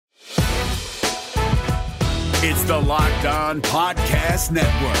It's the Locked On Podcast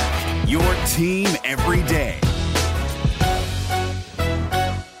Network, your team every day.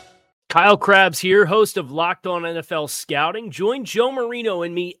 Kyle Krabs here, host of Locked On NFL Scouting. Join Joe Marino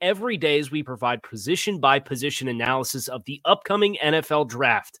and me every day as we provide position-by-position analysis of the upcoming NFL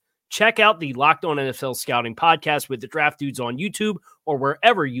Draft. Check out the Locked On NFL Scouting podcast with the Draft Dudes on YouTube or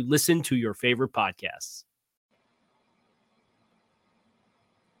wherever you listen to your favorite podcasts.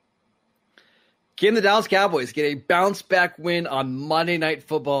 Can the Dallas Cowboys get a bounce-back win on Monday Night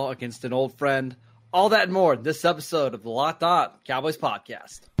Football against an old friend? All that and more in this episode of the Locked On Cowboys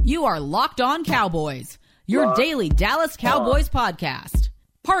podcast. You are Locked On Cowboys, your daily Dallas Cowboys podcast.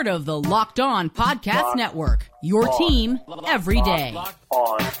 Part of the Locked On Podcast Network, your team every day. Locked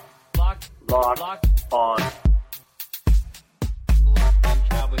On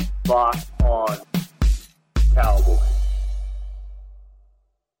Cowboys. Locked On Cowboys.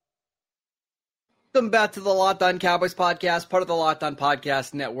 Welcome back to the Locked On Cowboys podcast, part of the Locked On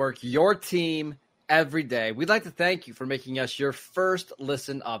Podcast Network, your team every day. We'd like to thank you for making us your first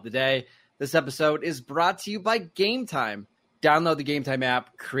listen of the day. This episode is brought to you by Game Time. Download the Game Time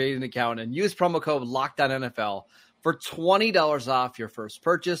app, create an account, and use promo code LOCKEDONNFL for $20 off your first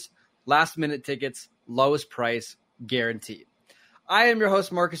purchase. Last-minute tickets, lowest price, guaranteed. I am your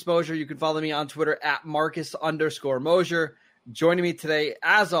host, Marcus Mosher. You can follow me on Twitter at Marcus_Mosher. Joining me today,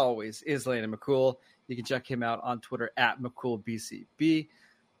 as always, is Landon McCool. You can check him out on Twitter at McCoolBCB.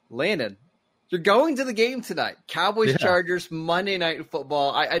 Landon, you're going to the game tonight. Cowboys-Chargers, Monday Night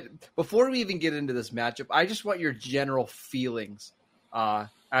Football. I before we even get into this matchup, I just want your general feelings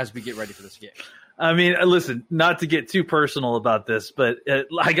as we get ready for this game. I mean, listen, not to get too personal about this, but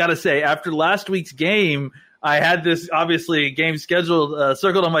I got to say, after last week's game, I had this, obviously, game scheduled,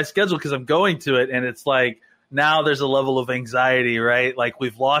 circled on my schedule because I'm going to it, and it's like, now there's a level of anxiety, right? Like,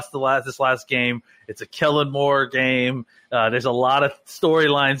 we've lost this last game. It's a Kellen Moore game. There's a lot of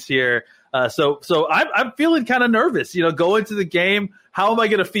storylines here. So I'm feeling kind of nervous, going to the game. How am I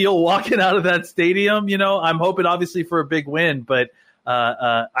going to feel walking out of that stadium? I'm hoping obviously for a big win, but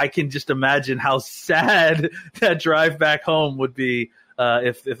I can just imagine how sad that drive back home would be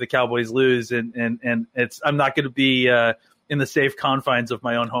if the Cowboys lose. And I'm not going to be in the safe confines of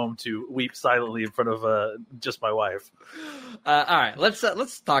my own home to weep silently in front of just my wife. All right,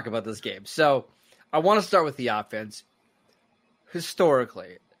 let's talk about this game. So I want to start with the offense.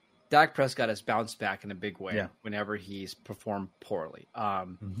 Historically, Dak Prescott has bounced back in a big way whenever he's performed poorly.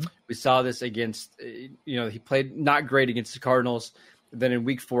 We saw this against, he played not great against the Cardinals. Then in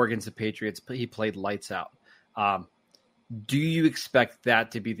week 4 against the Patriots, he played lights out. Do you expect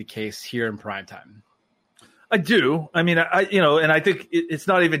that to be the case here in primetime? I do. I mean, and I think it's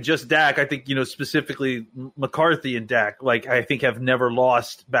not even just Dak. I think, specifically McCarthy and Dak, I think have never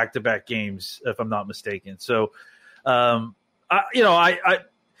lost back-to-back games, if I'm not mistaken. So, it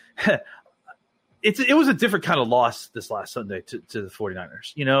was a different kind of loss this last Sunday to the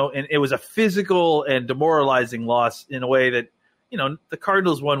 49ers, and it was a physical and demoralizing loss in a way that, the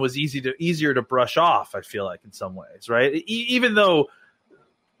Cardinals one was easier to brush off, I feel like, in some ways, right? Even though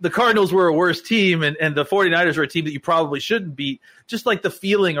the Cardinals were a worse team and the 49ers were a team that you probably shouldn't beat, just like the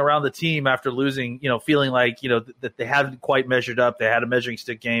feeling around the team after losing, feeling like, that they haven't quite measured up. They had a measuring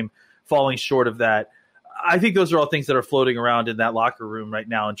stick game, falling short of that. I think those are all things that are floating around in that locker room right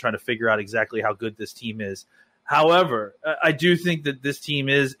now and trying to figure out exactly how good this team is. However, I do think that this team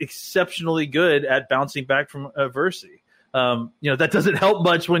is exceptionally good at bouncing back from adversity. That doesn't help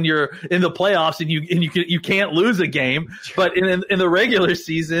much when you're in the playoffs and you can't lose a game. But in the regular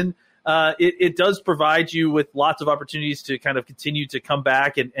season, it does provide you with lots of opportunities to kind of continue to come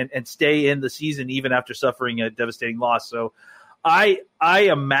back and stay in the season even after suffering a devastating loss. So I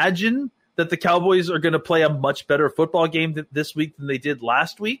imagine that the Cowboys are going to play a much better football game this week than they did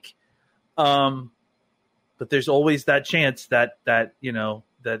last week. But there's always that chance that the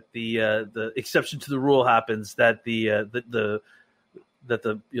exception to the rule happens, that the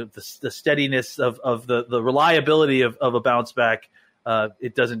steadiness of the reliability of a bounce back,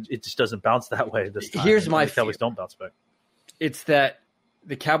 it just doesn't bounce that way this time. Here's my the Cowboys don't bounce back. It's that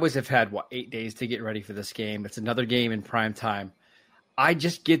the Cowboys have had 8 days to get ready for this game. It's another game in prime time. I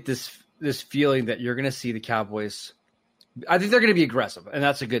just get this feeling that you're going to see the Cowboys. I think they're going to be aggressive, and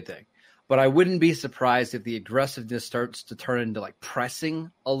that's a good thing. But I wouldn't be surprised if the aggressiveness starts to turn into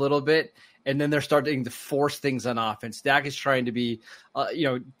pressing a little bit, and then they're starting to force things on offense. Dak is trying to be,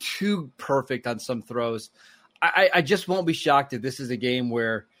 too perfect on some throws. I just won't be shocked if this is a game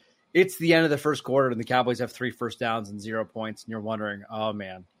where it's the end of the first quarter and the Cowboys have 3 first downs and 0 points, and you're wondering, oh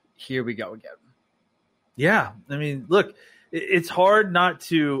man, here we go again. Yeah, I mean, look, it's hard not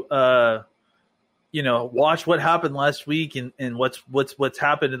to watch what happened last week and what's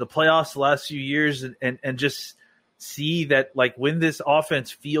happened in the playoffs the last few years and just see that, like, when this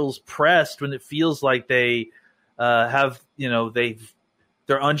offense feels pressed, when it feels like they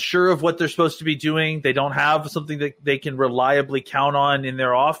they're unsure of what they're supposed to be doing, they don't have something that they can reliably count on in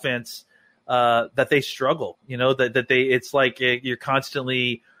their offense, that they struggle. It's like you're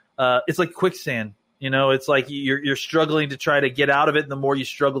constantly it's like quicksand. It's like you're struggling to try to get out of it, and the more you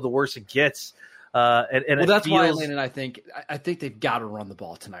struggle, the worse it gets. That's why, Landon, I think they've got to run the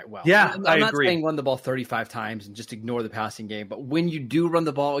ball tonight well. Yeah, I'm I not agree. saying run the ball 35 times and just ignore the passing game, but when you do run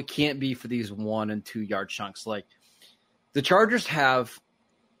the ball, it can't be for these 1 and 2 yard chunks. Like, the Chargers have,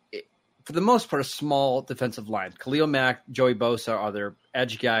 for the most part, a small defensive line. Khalil Mack, Joey Bosa are their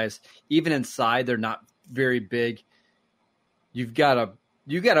edge guys. Even inside, they're not very big. You've got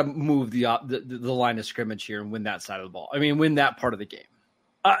to move the line of scrimmage here and win that side of the ball. I mean, win that part of the game.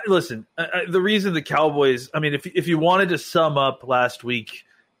 Listen, the reason the Cowboys, I mean, if you wanted to sum up last week's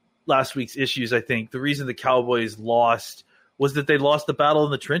issues, I think the reason the Cowboys lost was that they lost the battle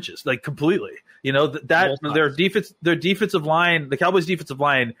in the trenches, like, completely. Their defensive line, the Cowboys' defensive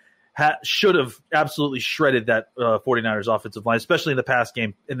line, should have absolutely shredded that 49ers offensive line, especially in the past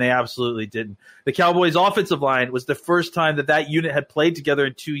game, and they absolutely didn't. The Cowboys' offensive line was the first time that unit had played together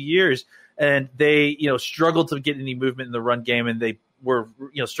in 2 years, and they struggled to get any movement in the run game, and they were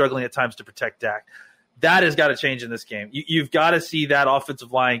struggling at times to protect Dak. That has got to change in this game. You've got to see that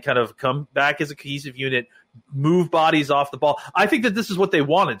offensive line kind of come back as a cohesive unit, move bodies off the ball. I think that this is what they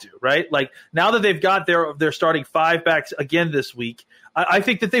want to do, right? Like, now that they've got their starting 5 backs again this week, I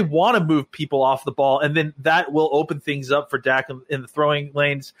think that they want to move people off the ball, and then that will open things up for Dak in the throwing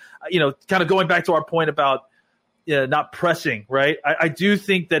lanes. Kind of going back to our point about not pressing, right? I do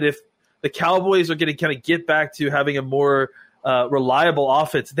think that if the Cowboys are going to kind of get back to having a more reliable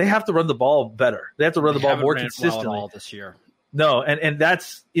offense, they have to run the ball better. They have to run the ball more consistently. Well at all this year. No, and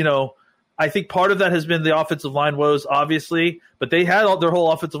that's I think part of that has been the offensive line woes, obviously, but they had their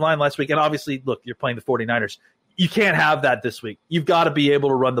whole offensive line last week. And obviously, look, you're playing the 49ers. You can't have that this week. You've got to be able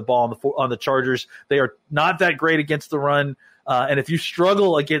to run the ball on the Chargers. They are not that great against the run. And if you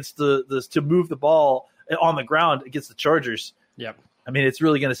struggle against to move the ball on the ground against the Chargers, yep. I mean, it's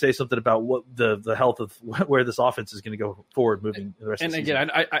really going to say something about what the health of where this offense is going to go forward moving the rest of the season.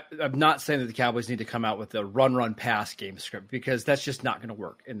 And again, I'm not saying that the Cowboys need to come out with a run-pass game script, because that's just not going to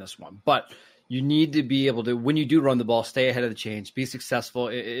work in this one. But you need to be able to, when you do run the ball, stay ahead of the chains, be successful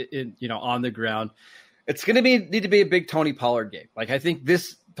on the ground. It's going to need to be a big Tony Pollard game. Like, I think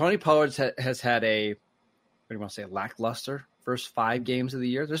Tony Pollard has had a lackluster first 5 games of the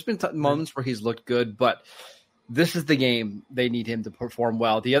year. There's been moments where he's looked good, but this is the game they need him to perform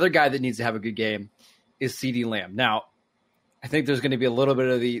well. The other guy that needs to have a good game is CeeDee Lamb. Now, I think there's going to be a little bit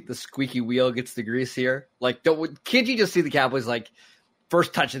of the squeaky wheel gets the grease here. Like, can't you just see the Cowboys, like,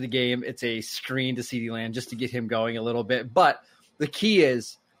 first touch of the game, it's a screen to CeeDee Lamb just to get him going a little bit. But the key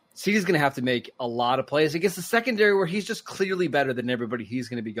is CeeDee's going to have to make a lot of plays against the secondary where he's just clearly better than everybody he's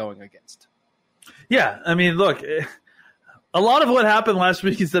going to be going against. Yeah, I mean, look, a lot of what happened last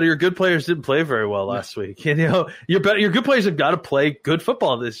week is that your good players didn't play very well last week. And, your good players have got to play good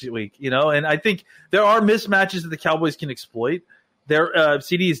football this week, and I think there are mismatches that the Cowboys can exploit.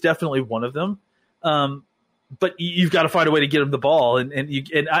 CeeDee is definitely one of them. But you've got to find a way to get him the ball.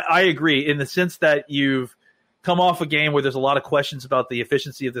 And I agree in the sense that you've come off a game where there's a lot of questions about the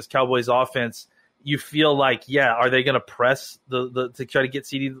efficiency of this Cowboys offense. You feel like, are they going to press to try to get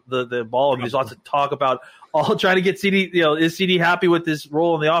CeeDee the ball? And there's lots of talk about trying to get CeeDee. Is CeeDee happy with this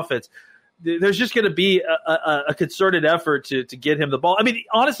role in the offense? There's just going to be a concerted effort to get him the ball. I mean,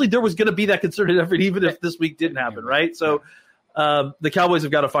 honestly, there was going to be that concerted effort even if this week didn't happen, right? So the Cowboys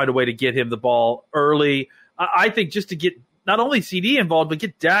have got to find a way to get him the ball early. I think just to get not only CeeDee involved, but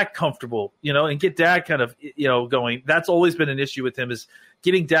get Dak comfortable, and get Dak kind of, going. That's always been an issue with him, is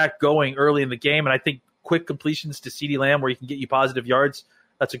getting Dak going early in the game. And I think quick completions to CeeDee Lamb where he can get you positive yards,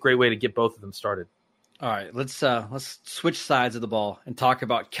 that's a great way to get both of them started. All right, let's switch sides of the ball and talk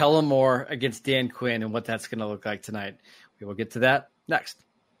about Kellen Moore against Dan Quinn and what that's going to look like tonight. We will get to that next.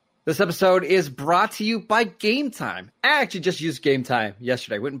 This episode is brought to you by Game Time. I actually just used Game Time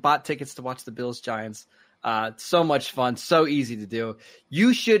yesterday. Went and bought tickets to watch the Bills-Giants. So much fun, so easy to do.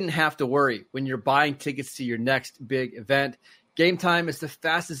 You shouldn't have to worry when you're buying tickets to your next big event. Game Time is the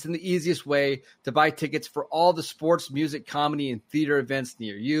fastest and the easiest way to buy tickets for all the sports, music, comedy, and theater events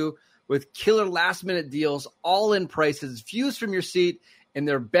near you. With killer last-minute deals, all-in prices, views from your seat, and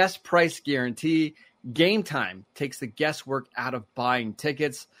their best price guarantee, Game Time takes the guesswork out of buying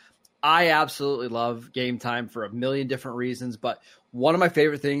tickets. I absolutely love Game Time for a million different reasons, but one of my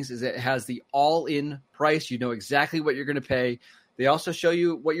favorite things is it has the all-in price. You know exactly what you're going to pay. They also show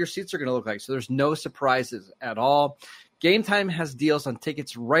you what your seats are going to look like, so there's no surprises at all. Game Time has deals on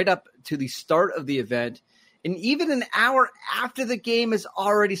tickets right up to the start of the event, and even an hour after the game has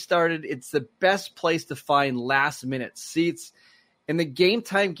already started. It's the best place to find last-minute seats, and the Game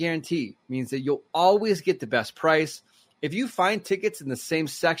Time guarantee means that you'll always get the best price. If you find tickets in the same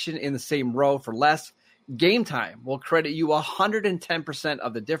section in the same row for less, Game Time will credit you 110%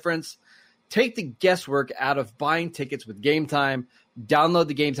 of the difference. Take the guesswork out of buying tickets with Game Time. Download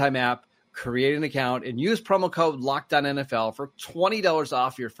the Game Time app, create an account, and use promo code LOCKEDONNFL for $20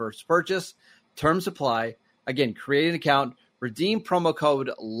 off your first purchase. Terms apply. Again, create an account, redeem promo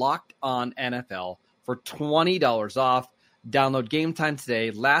code LOCKEDONNFL for $20 off. Download Game Time today.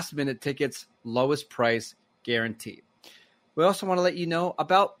 Last-minute tickets, lowest price guaranteed. We also want to let you know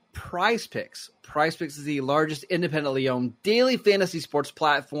about Prize Picks. Prize Picks is the largest independently owned daily fantasy sports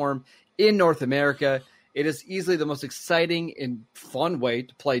platform in North America. It is easily the most exciting and fun way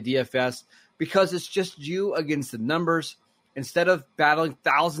to play DFS because it's just you against the numbers. Instead of battling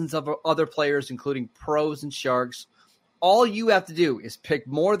thousands of other players, including pros and sharks, all you have to do is pick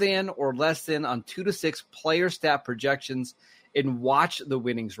more than or less than on 2 to 6 player stat projections and watch the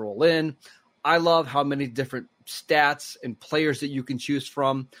winnings roll in. I love how many different stats and players that you can choose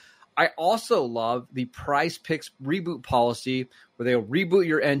from. I also love the Prize Picks reboot policy where they'll reboot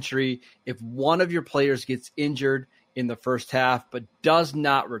your entry if one of your players gets injured in the first half but does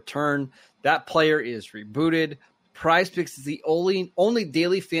not return. That player is rebooted. Prize Picks is the only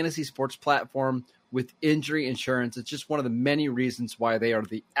daily fantasy sports platform with injury insurance. It's just one of the many reasons why they are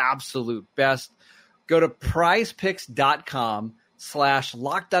the absolute best. Go to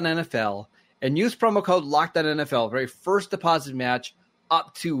prizepicks.com/LockedOnNFL and use promo code LOCKEDONNFL for a first deposit match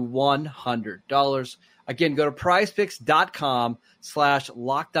up to $100. Again, go to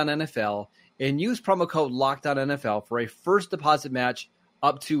prizepicks.com/LockedOnNFL and use promo code LOCKEDONNFL for a first deposit match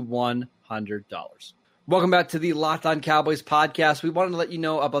up to $100. Welcome back to the Locked On Cowboys podcast. We wanted to let you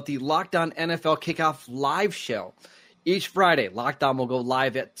know about the Locked On NFL Kickoff Live show. Each Friday, Locked On will go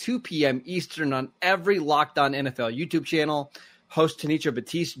live at 2 p.m. Eastern on every Locked On NFL YouTube channel. Host Tanisha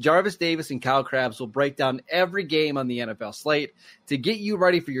Batiste, Jarvis Davis, and Kyle Krabs will break down every game on the NFL slate to get you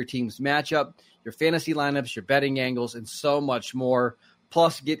ready for your team's matchup, your fantasy lineups, your betting angles, and so much more.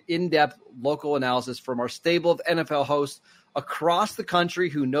 Plus, get in-depth local analysis from our stable of NFL hosts across the country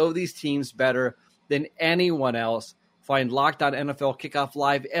who know these teams better than anyone else. Find Locked On NFL Kickoff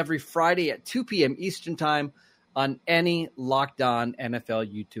Live every Friday at 2 p.m. Eastern Time on any Locked On NFL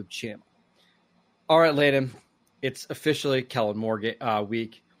YouTube channel. All right, Layden. It's officially Kellen Moore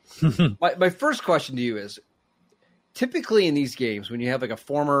week. My first question to you is, typically in these games, when you have like a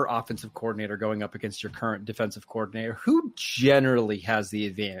former offensive coordinator going up against your current defensive coordinator, who generally has the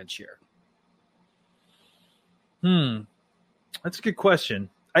advantage here? That's a good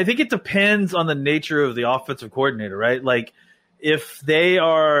question. I think it depends on the nature of the offensive coordinator, right? Like if they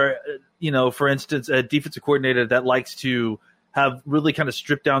are, for instance, a defensive coordinator that likes to have really kind of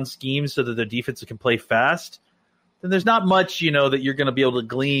stripped down schemes so that their defense can play fast, then there's not much, that you're going to be able to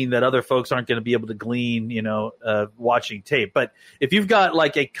glean that other folks aren't going to be able to glean, watching tape. But if you've got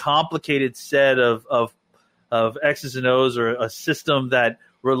like a complicated set of X's and O's or a system that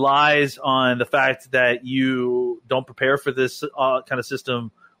relies on the fact that you don't prepare for this kind of system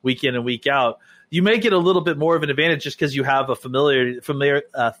week in and week out, you may get a little bit more of an advantage just because you have a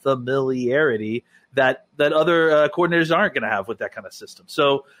familiarity that other coordinators aren't going to have with that kind of system.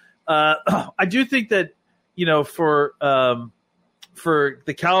 So I do think that, for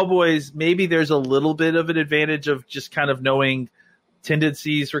the Cowboys, maybe there's a little bit of an advantage of just kind of knowing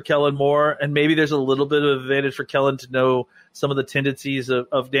tendencies for Kellen Moore, and maybe there's a little bit of advantage for Kellen to know some of the tendencies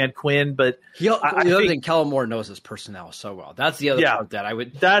of Dan Quinn. But I think Kellen Moore knows his personnel so well. That's the other part that I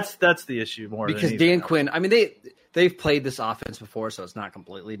would. That's the issue more because Dan Quinn. I mean, they've played this offense before, so it's not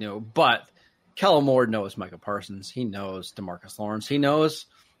completely new. But Kellen Moore knows Micah Parsons. He knows DeMarcus Lawrence. He knows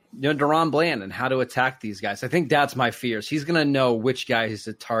Deron Bland and how to attack these guys. I think that's my fears. He's going to know which guys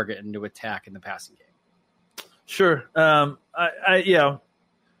to target and to attack in the passing game. Sure. Cowboys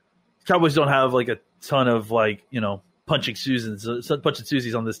don't have like a ton of punching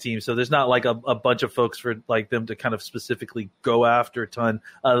Susies on this team, so there's not like a bunch of folks for like them to kind of specifically go after a ton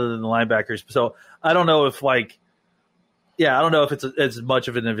other than the linebackers. So I don't know if I don't know if it's as much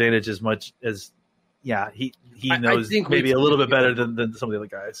of an advantage as much as he knows maybe a little bit better than some of the other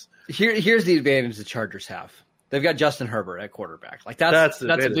guys. Here's the advantage the Chargers have. They've got Justin Herbert at quarterback. Like that's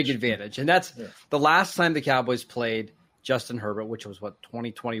a big advantage. And that's the last time the Cowboys played Justin Herbert, which was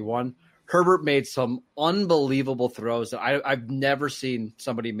 2021. Herbert made some unbelievable throws that I've never seen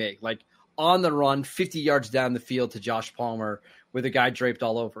somebody make, like on the run, 50 yards down the field to Josh Palmer with a guy draped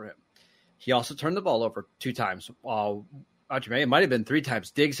all over him. He also turned the ball over 2 times. It might have been 3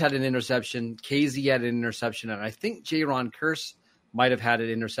 times. Diggs had an interception. KZ had an interception. And I think Jaron Kearse might have had an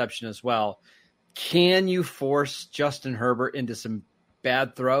interception as well. Can you force Justin Herbert into some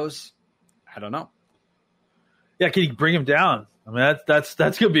bad throws? I don't know. Yeah, can you bring him down? I mean, that's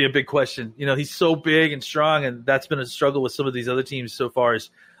going to be a big question. He's so big and strong, and that's been a struggle with some of these other teams so far.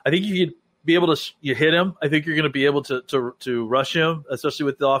 I think you could be able to you hit him. I think you're going to be able to rush him, especially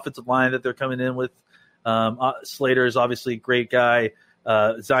with the offensive line that they're coming in with. Slater is obviously a great guy.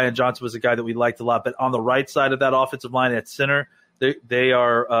 Zion Johnson was a guy that we liked a lot. But on the right side of that offensive line at center, they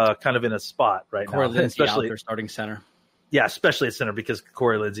are kind of in a spot right Corey now. Lindsey especially out there starting center. Yeah, especially at center because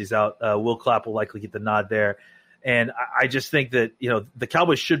Corey Lindsey's out. Will Clapp will likely get the nod there. And I just think that, the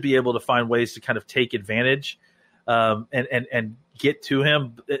Cowboys should be able to find ways to kind of take advantage and get to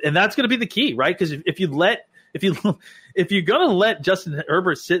him. And that's going to be the key, right? Because if you're going to let Justin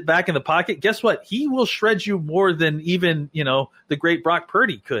Herbert sit back in the pocket, guess what? He will shred you more than even, the great Brock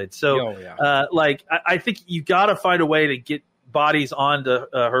Purdy could. So, I think you got to find a way to get bodies onto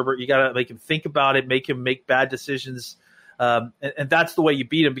Herbert. You got to make him think about it, make him make bad decisions. And that's the way you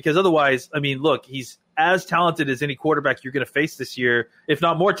beat him, because otherwise, I mean, look, he's as talented as any quarterback you're going to face this year, if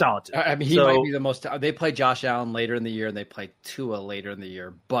not more talented. I mean, he might be the most. They play Josh Allen later in the year, and they play Tua later in the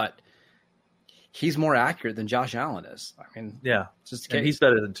year, but he's more accurate than Josh Allen is. I mean, yeah, it's just and he's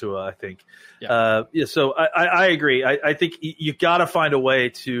better than Tua, I think. Yeah. So I agree. I think you got to find a way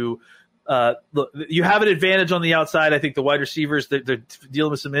to. Look, you have an advantage on the outside. I think the wide receivers, they're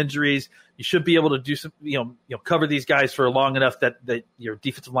dealing with some injuries. You should be able to do some, cover these guys for long enough that your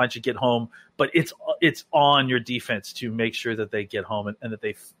defensive line should get home. But it's on your defense to make sure that they get home and that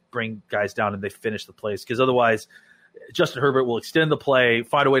they bring guys down and they finish the plays. Because otherwise, Justin Herbert will extend the play,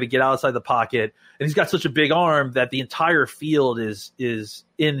 find a way to get outside the pocket, and he's got such a big arm that the entire field is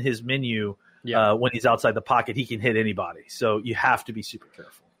in his menu. Yeah. When he's outside the pocket, he can hit anybody. So you have to be super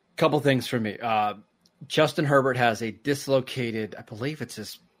careful. Couple things for me. Justin Herbert has a dislocated, I believe it's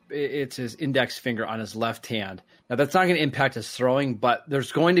his index finger on his left hand. Now that's not going to impact his throwing, but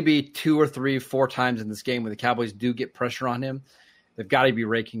there's going to be 2 or 3, 4 times in this game when the Cowboys do get pressure on him. They've got to be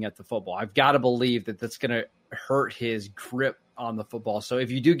raking at the football. I've got to believe that that's going to hurt his grip on the football. So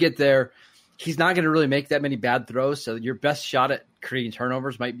if you do get there, he's not going to really make that many bad throws. So your best shot at creating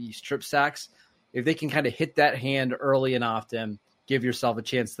turnovers might be strip sacks. If they can kind of hit that hand early and often, give yourself a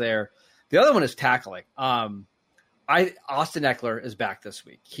chance there. The other one is tackling. Austin Eckler is back this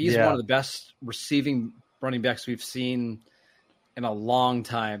week. He's one of the best receiving running backs we've seen in a long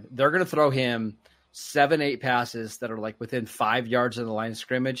time. They're going to throw him 7-8 passes that are like within 5 yards of the line of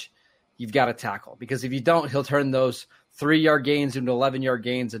scrimmage. You've got to tackle, because if you don't, he'll turn those 3-yard gains into 11-yard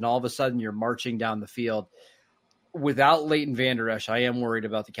gains, and all of a sudden you're marching down the field. Without Leighton Vander Esch, I am worried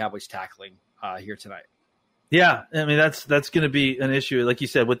about the Cowboys tackling here tonight. Yeah, I mean, that's going to be an issue. Like you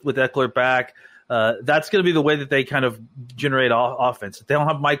said, with Eckler back, that's going to be the way that they kind of generate offense. If they don't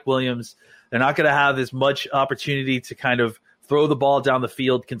have Mike Williams, they're not going to have as much opportunity to kind of throw the ball down the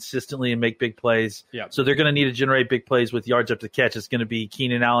field consistently and make big plays. Yeah. So they're going to need to generate big plays with yards up the catch. It's going to be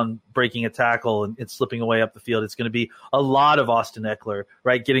Keenan Allen breaking a tackle and slipping away up the field. It's going to be a lot of Austin Eckler,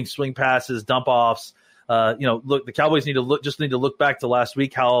 right? Getting swing passes, dump offs. Look, the Cowboys need to look back to last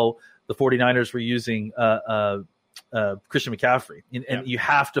week, how the 49ers were using Christian McCaffrey. And you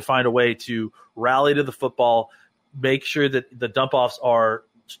have to find a way to rally to the football, make sure that the dump-offs are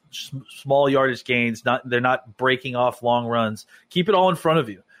small yardage gains, they're not breaking off long runs. Keep it all in front of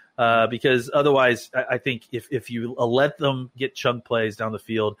you, because otherwise I think if you let them get chunk plays down the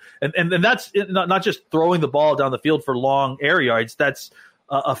field, and that's not just throwing the ball down the field for long air yards, that's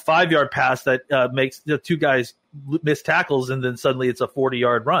a 5-yard pass that makes the 2 guys miss tackles, and then suddenly it's a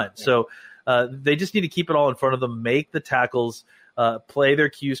 40-yard run. Yeah. So they just need to keep it all in front of them, make the tackles, play their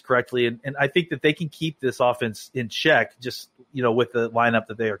cues correctly, and I think that they can keep this offense in check, just with the lineup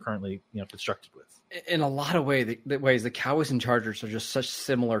that they are currently constructed with. In a lot of ways, the Cowboys and Chargers are just such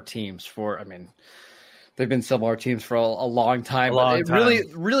similar teams. They've been similar teams for a long time.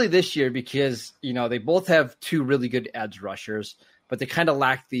 Really this year, because they both have 2 really good edge rushers, but they kind of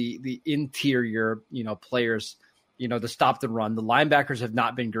lack the interior, players, to stop the run. The linebackers have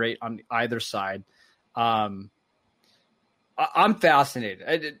not been great on either side. I'm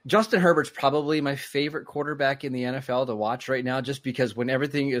fascinated. Justin Herbert's probably my favorite quarterback in the NFL to watch right now, just because when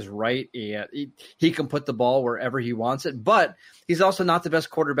everything is right, he can put the ball wherever he wants it. But he's also not the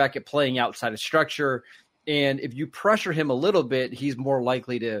best quarterback at playing outside of structure, And if you pressure him a little bit, he's more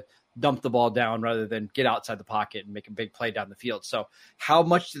likely to dump the ball down rather than get outside the pocket and make a big play down the field. So how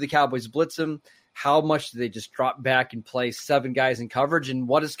much do the Cowboys blitz him? How much do they just drop back and play 7 guys in coverage? And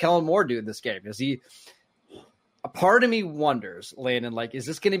what does Kellen Moore do in this game? A part of me wonders, Landon, like, is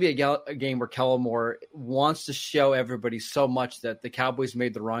this going to be a game where Kellen Moore wants to show everybody so much that the Cowboys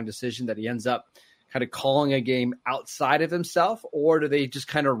made the wrong decision that he ends up kind of calling a game outside of himself? Or do they just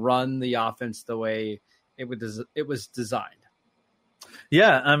kind of run the offense the way it was designed?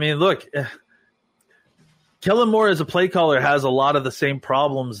 Yeah, I mean, look, Kellen Moore as a play caller has a lot of the same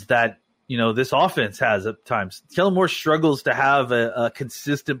problems that, this offense has at times. Kellen Moore struggles to have a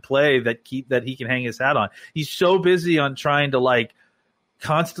consistent play that he can hang his hat on. He's so busy on trying to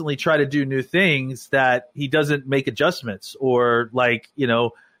constantly try to do new things that he doesn't make adjustments or he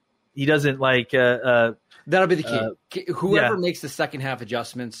doesn't that'll be the key. Whoever makes the second half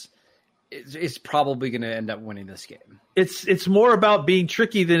adjustments is probably going to end up winning this game. It's more about being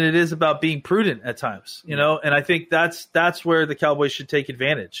tricky than it is about being prudent at times, and I think that's where the Cowboys should take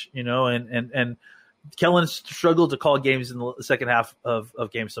advantage, and Kellen struggled to call games in the second half of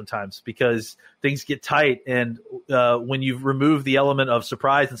games sometimes because things get tight. And when you remove the element of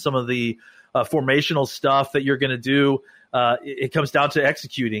surprise and some of the formational stuff that you're going to do, it comes down to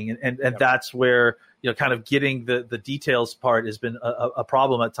executing. And that's where, kind of getting the details part has been a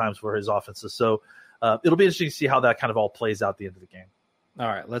problem at times for his offenses. So it'll be interesting to see how that kind of all plays out at the end of the game. All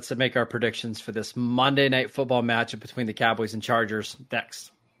right, let's make our predictions for this Monday Night Football matchup between the Cowboys and Chargers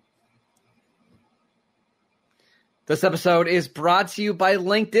next. This episode is brought to you by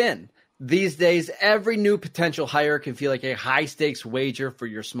LinkedIn. These days, every new potential hire can feel like a high-stakes wager for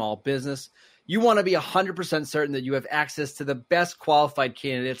your small business. You want to be 100% certain that you have access to the best qualified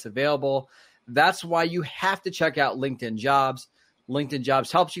candidates available. That's why you have to check out LinkedIn Jobs. LinkedIn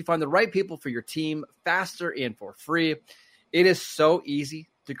Jobs helps you find the right people for your team faster and for free. It is so easy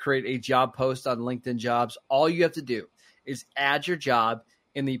to create a job post on LinkedIn Jobs. All you have to do is add your job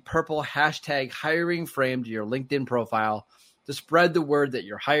in the purple hashtag hiring frame to your LinkedIn profile to spread the word that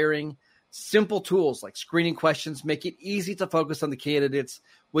you're hiring. Simple tools like screening questions make it easy to focus on the candidates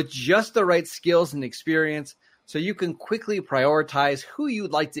with just the right skills and experience so you can quickly prioritize who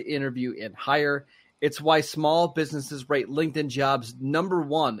you'd like to interview and hire. It's why small businesses rate LinkedIn Jobs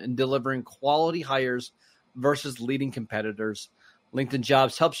 #1 in delivering quality hires versus leading competitors. LinkedIn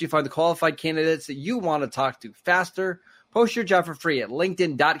Jobs helps you find the qualified candidates that you want to talk to faster. Post your job for free at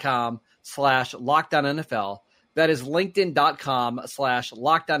linkedin.com/LocdownNFL. That is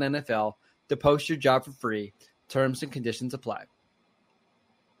linkedin.com/LocdownNFL to post your job for free. Terms and conditions apply.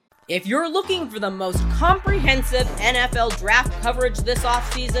 If you're looking for the most comprehensive NFL draft coverage this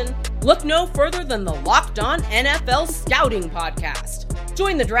offseason, look no further than the Locked On NFL Scouting Podcast.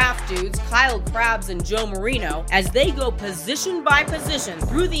 Join the draft dudes, Kyle Krabs and Joe Marino, as they go position by position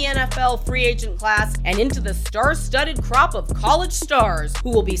through the NFL free agent class and into the star-studded crop of college stars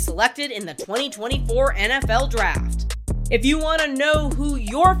who will be selected in the 2024 NFL Draft. If you want to know who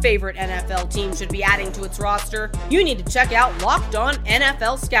your favorite NFL team should be adding to its roster, you need to check out Locked On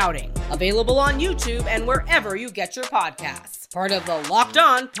NFL Scouting, available on YouTube and wherever you get your podcasts. Part of the Locked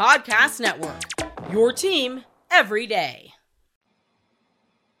On Podcast Network, your team every day.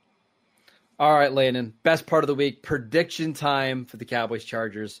 All right, Landon, best part of the week, prediction time for the Cowboys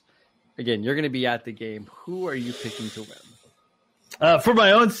Chargers. Again, you're going to be at the game. Who are you picking to win? For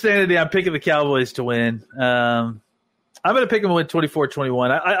my own sanity, I'm picking the Cowboys to win. I'm going to pick them to win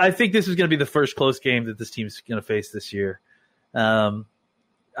 24-21. I think this is going to be the first close game that this team's going to face this year. I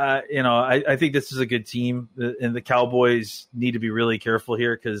think this is a good team, and the Cowboys need to be really careful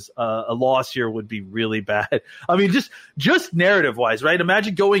here because a loss here would be really bad. I mean, just narrative-wise, right?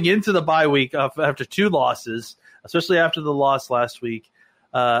 Imagine going into the bye week after 2 losses, especially after the loss last week.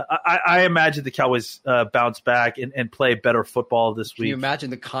 I imagine the Cowboys bounce back and play better football this week. Can you imagine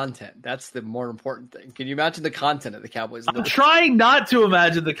the content? That's the more important thing. Can you imagine the content of the Cowboys? I'm trying not to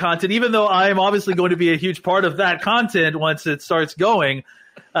imagine the content, even though I am obviously going to be a huge part of that content once it starts going.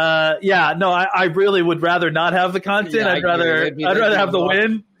 I really would rather not have the content. Yeah, I'd rather have the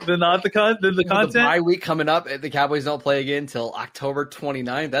win than not the content. The bye week coming up, the Cowboys don't play again until October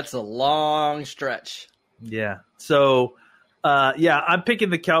 29th. That's a long stretch. Yeah. So, I'm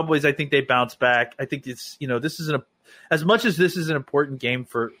picking the Cowboys. I think they bounce back. I think it's, this is as much as this is an important game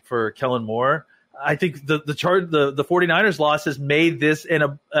for Kellen Moore. I think the 49ers loss has made this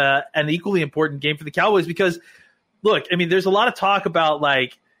an equally important game for the Cowboys because, look, I mean, there's a lot of talk about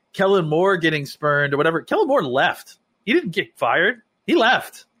like Kellen Moore getting spurned or whatever. Kellen Moore left. He didn't get fired. He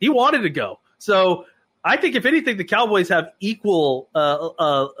left. He wanted to go. So I think if anything, the Cowboys have equal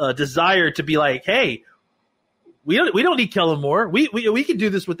desire to be like, hey, we don't need Kellen Moore. We can do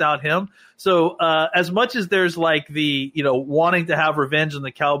this without him. So as much as there's like the, wanting to have revenge on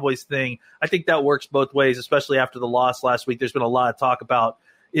the Cowboys thing, I think that works both ways, especially after the loss last week. There's been a lot of talk about,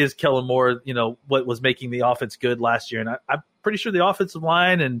 is Kellen Moore, what was making the offense good last year. And I'm pretty sure the offensive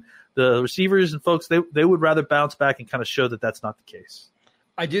line and the receivers and folks, they would rather bounce back and kind of show that that's not the case.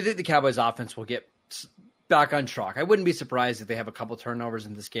 I do think the Cowboys offense will get back on track. I wouldn't be surprised if they have a couple turnovers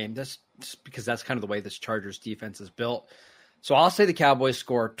in this game, just because that's kind of the way this Chargers defense is built. So I'll say the Cowboys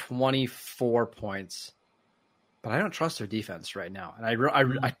score 24 points, but I don't trust their defense right now. And I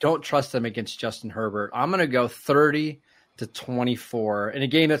don't trust them against Justin Herbert. I'm going to go 30-24 in a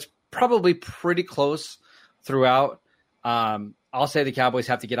game that's probably pretty close throughout. I'll say the Cowboys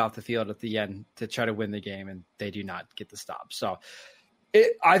have to get off the field at the end to try to win the game, and they do not get the stop. So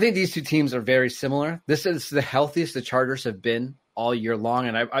I think these two teams are very similar. This is the healthiest the Chargers have been all year long,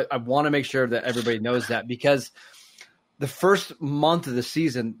 and I want to make sure that everybody knows that, because the first month of the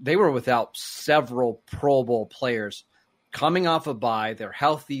season, they were without several Pro Bowl players coming off a bye. They're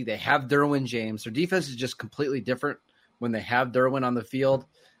healthy. They have Derwin James. Their defense is just completely different when they have Derwin on the field.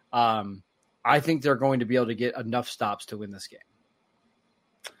 I think they're going to be able to get enough stops to win this game.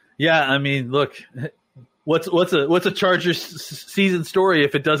 Yeah, I mean, look, what's a Chargers season story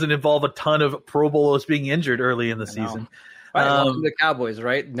if it doesn't involve a ton of Pro Bowlers being injured early in the season? Welcome to the Cowboys,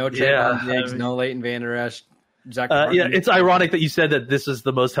 right? No Trayvon Diggs, no Leighton Vander Esch. It's ironic that you said that this is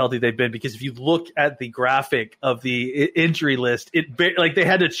the most healthy they've been, because if you look at the graphic of the injury list, they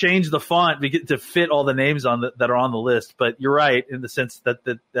had to change the font to fit all the names that are on the list. But you're right in the sense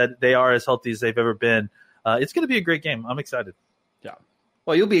that they are as healthy as they've ever been. It's going to be a great game. I'm excited. Yeah.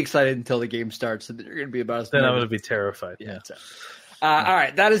 Well, you'll be excited until the game starts, and then you're going to be about as then I'm going to be terrified. Yeah. All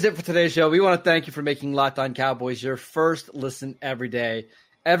right, that is it for today's show. We want to thank you for making Locked On Cowboys your first listen every day.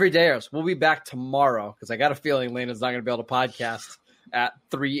 Every day. We'll be back tomorrow, because I got a feeling Lena's not going to be able to podcast at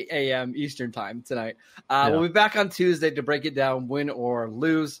 3 a.m. Eastern time tonight. We'll be back on Tuesday to break it down, win or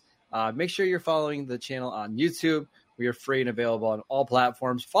lose. Make sure you're following the channel on YouTube. We are free and available on all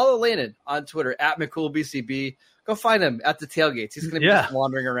platforms. Follow Landon on Twitter at McCoolBCB. Go find him at the tailgates. He's going to be just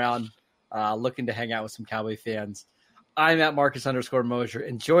wandering around looking to hang out with some Cowboy fans. I'm at Marcus_Mosher.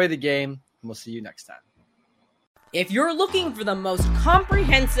 Enjoy the game, and we'll see you next time. If you're looking for the most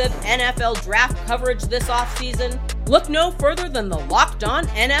comprehensive NFL draft coverage this offseason, look no further than the Locked On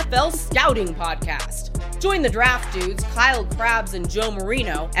NFL Scouting Podcast. Join the draft dudes, Kyle Krabs and Joe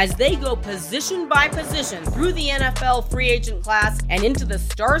Marino, as they go position by position through the NFL free agent class and into the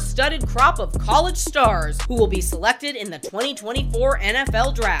star-studded crop of college stars who will be selected in the 2024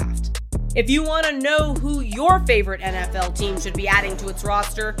 NFL Draft. If you want to know who your favorite NFL team should be adding to its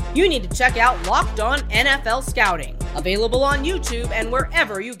roster, you need to check out Locked On NFL Scouting, available on YouTube and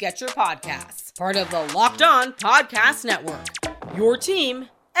wherever you get your podcasts. Part of the Locked On Podcast Network, your team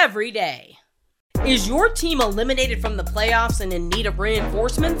every day. Is your team eliminated from the playoffs and in need of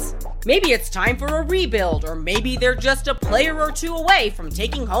reinforcements? Maybe it's time for a rebuild, or maybe they're just a player or two away from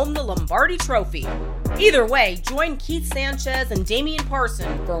taking home the Lombardi Trophy. Either way, join Keith Sanchez and Damian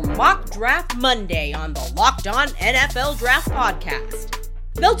Parson for Mock Draft Monday on the Locked On NFL Draft Podcast.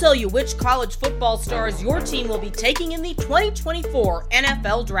 They'll tell you which college football stars your team will be taking in the 2024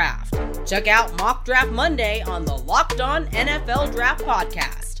 NFL Draft. Check out Mock Draft Monday on the Locked On NFL Draft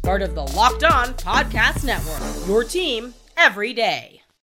Podcast, part of the Locked On Podcast Network, your team every day.